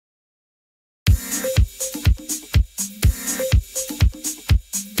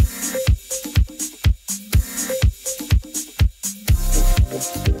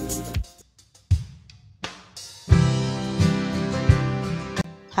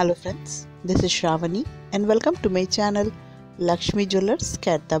Hello friends, this is Shravani and welcome to my channel Lakshmi Jewelers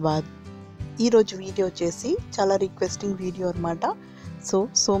Khairthabad. ఈ రోజు video చేసి చాలా requesting video అన్నమాట.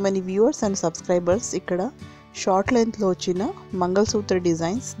 So many viewers and subscribers ఇక్కడ short length లో వచ్చిన mangalsutra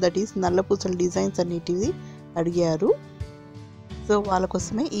designs that is నల్లపూసల designs అనేటివి అడిగారు. సో వాళ్ళ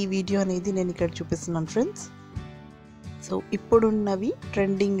కోసమే ఈ వీడియో అనేది నేను ఇక్కడ చూపిస్తున్నాను ఫ్రెండ్స్. సో ఇప్పుడున్నవి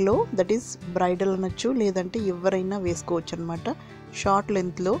ట్రెండింగ్లో దట్ ఈస్ బ్రైడల్ అనొచ్చు, లేదంటే ఎవరైనా వేసుకోవచ్చు అనమాట. షార్ట్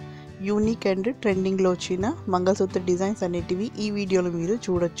లెంత్లో యూనిక్ అండ్ ట్రెండింగ్లో వచ్చిన మంగళసూత్ర డిజైన్స్ అనేటివి ఈ వీడియోలో మీరు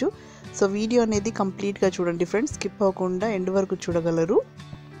చూడొచ్చు. సో వీడియో అనేది కంప్లీట్గా చూడండి ఫ్రెండ్స్, స్కిప్ అవ్వకుండా ఎండ్ వరకు చూడగలరు.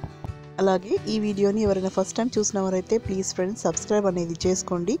 అలాగే ఈ వీడియోని ఎవరైనా ఫస్ట్ టైం చూసిన వారైతే ప్లీజ్ ఫ్రెండ్స్ సబ్స్క్రైబ్ అనేది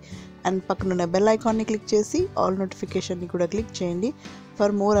చేసుకోండి అండ్ పక్కనున్న బెల్ ఐకాన్ని క్లిక్ చేసి ఆల్ నోటిఫికేషన్ని కూడా క్లిక్ చేయండి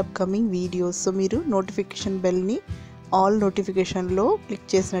for more upcoming videos. So మీరు నోటిఫికేషన్ బెల్ని ఆల్ నోటిఫికేషన్లో క్లిక్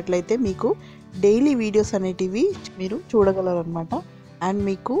చేసినట్లయితే మీకు డైలీ వీడియోస్ అనేటివి మీరు చూడగలరు అనమాట. అండ్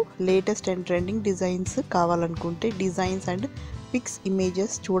మీకు లేటెస్ట్ అండ్ ట్రెండింగ్ డిజైన్స్ కావాలనుకుంటే designs and pics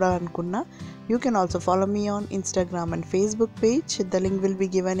images చూడాలనుకున్నా you can also follow me on Instagram and Facebook page. The link will be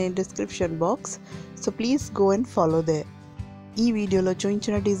given in description box. So please go and follow there. ఈ వీడియోలో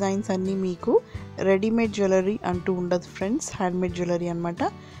చూపించిన designs అన్నీ మీకు readymade jewellery అంటూ ఉండదు friends, handmade jewellery అనమాట.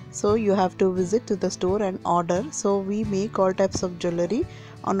 So you have to visit to the store and order. So we make all types of jewellery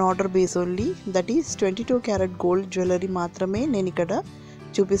on order base only. That is 22 carat gold jewellery మాత్రమే నేను ఇక్కడ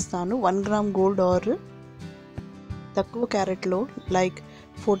చూపిస్తాను. 1 gram gold or తక్కువ క్యారెట్లో like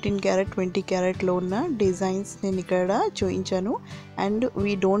 14 carrot 20 క్యారెట్లో ఉన్న designs నేను ఇక్కడ చూపించాను. And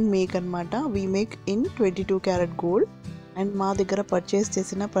we don't make అనమాట, we make in 22 carat gold. And మా దగ్గర పర్చేస్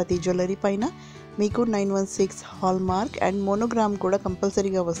చేసిన ప్రతి జ్యువెలరీ పైన మీకు 916 హాల్ మార్క్ అండ్ మోనోగ్రామ్ కూడా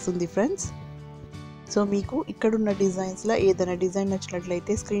కంపల్సరీగా వస్తుంది ఫ్రెండ్స్. సో మీకు ఇక్కడున్న డిజైన్స్లో ఏదైనా డిజైన్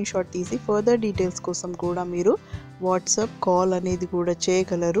నచ్చినట్లయితే స్క్రీన్ షాట్ తీసి ఫర్దర్ డీటెయిల్స్ కోసం కూడా మీరు వాట్సాప్ కాల్ అనేది కూడా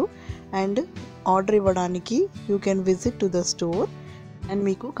చేయగలరు. అండ్ ఆర్డర్ ఇవ్వడానికి you can visit to the store. And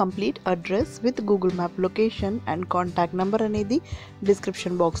మీకు complete address with Google map location and contact number అనేది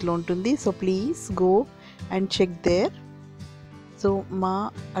డిస్క్రిప్షన్ బాక్స్లో ఉంటుంది. So please go and check there. So మా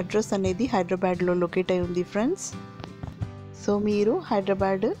అడ్రస్ అనేది హైదరాబాద్లో లొకేట్ అయి ఉంది ఫ్రెండ్స్. సో మీరు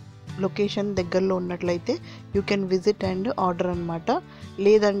హైదరాబాద్ లొకేషన్ దగ్గరలో ఉన్నట్లయితే you can visit and order అనమాట.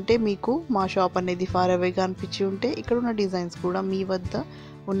 లేదంటే మీకు మా షాప్ అనేది ఫార్ అవేగా అనిపించి ఉంటే ఇక్కడ ఉన్న డిజైన్స్ కూడా మీ వద్ద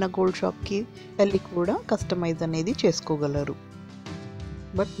ఉన్న గోల్డ్ షాప్కి వెళ్ళి కూడా కస్టమైజ్ అనేది చేసుకోగలరు.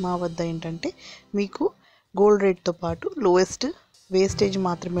 బట్ మా వద్ద ఏంటంటే మీకు గోల్డ్ రేట్తో పాటు లోయెస్ట్ వేస్టేజ్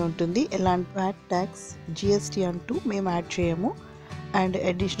మాత్రమే ఉంటుంది. ఎలాంటి వ్యాట్ ట్యాక్స్ జిఎస్టీ అంటూ మేము యాడ్ చేయము అండ్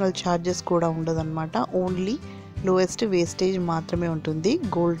అడిషనల్ ఛార్జెస్ కూడా ఉండదన్నమాట. ఓన్లీ లోయెస్ట్ వేస్టేజ్ మాత్రమే ఉంటుంది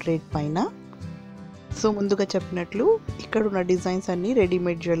గోల్డ్ రేట్ పైన. సో ముందుగా చెప్పినట్లు ఇక్కడ ఉన్న డిజైన్స్ అన్నీ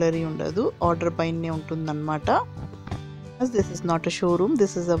రెడీమేడ్ జ్యువెలరీ ఉండదు, ఆర్డర్ పైనే ఉంటుందన్నమాట. This is not a showroom,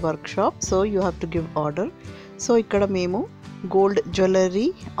 this is a work shop. So you have to give order. So ఇక్కడ మేము గోల్డ్ జ్యువెలరీ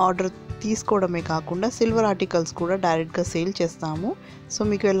ఆర్డర్ తీసుకోవడమే కాకుండా సిల్వర్ ఆర్టికల్స్ కూడా డైరెక్ట్గా సేల్ చేస్తాము. సో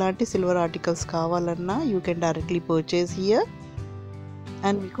మీకు ఎలాంటి సిల్వర్ ఆర్టికల్స్ కావాలన్నా you can directly purchase here.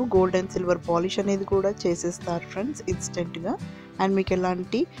 And మీకు గోల్డ్ అండ్ సిల్వర్ పాలిష్ అనేది కూడా చేసేస్తారు ఫ్రెండ్స్ ఇన్స్టెంట్గా. అండ్ మీకు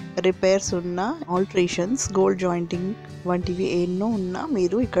ఎలాంటి రిపేర్స్ ఉన్నా ఆల్టరేషన్స్ గోల్డ్ జాయింటింగ్ వంటివి ఎన్నో ఉన్నా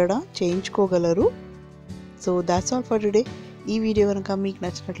మీరు ఇక్కడ చేయించుకోగలరు. So that's all for today. ఈ వీడియో కనుక మీకు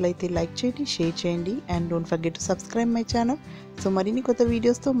నచ్చినట్లయితే లైక్ చేయండి, షేర్ చేయండి and don't forget to subscribe my channel. So మరిన్ని కొత్త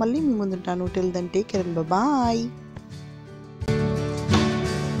వీడియోస్తో మళ్ళీ మీ ముందుంటాను. Till then take care and bye.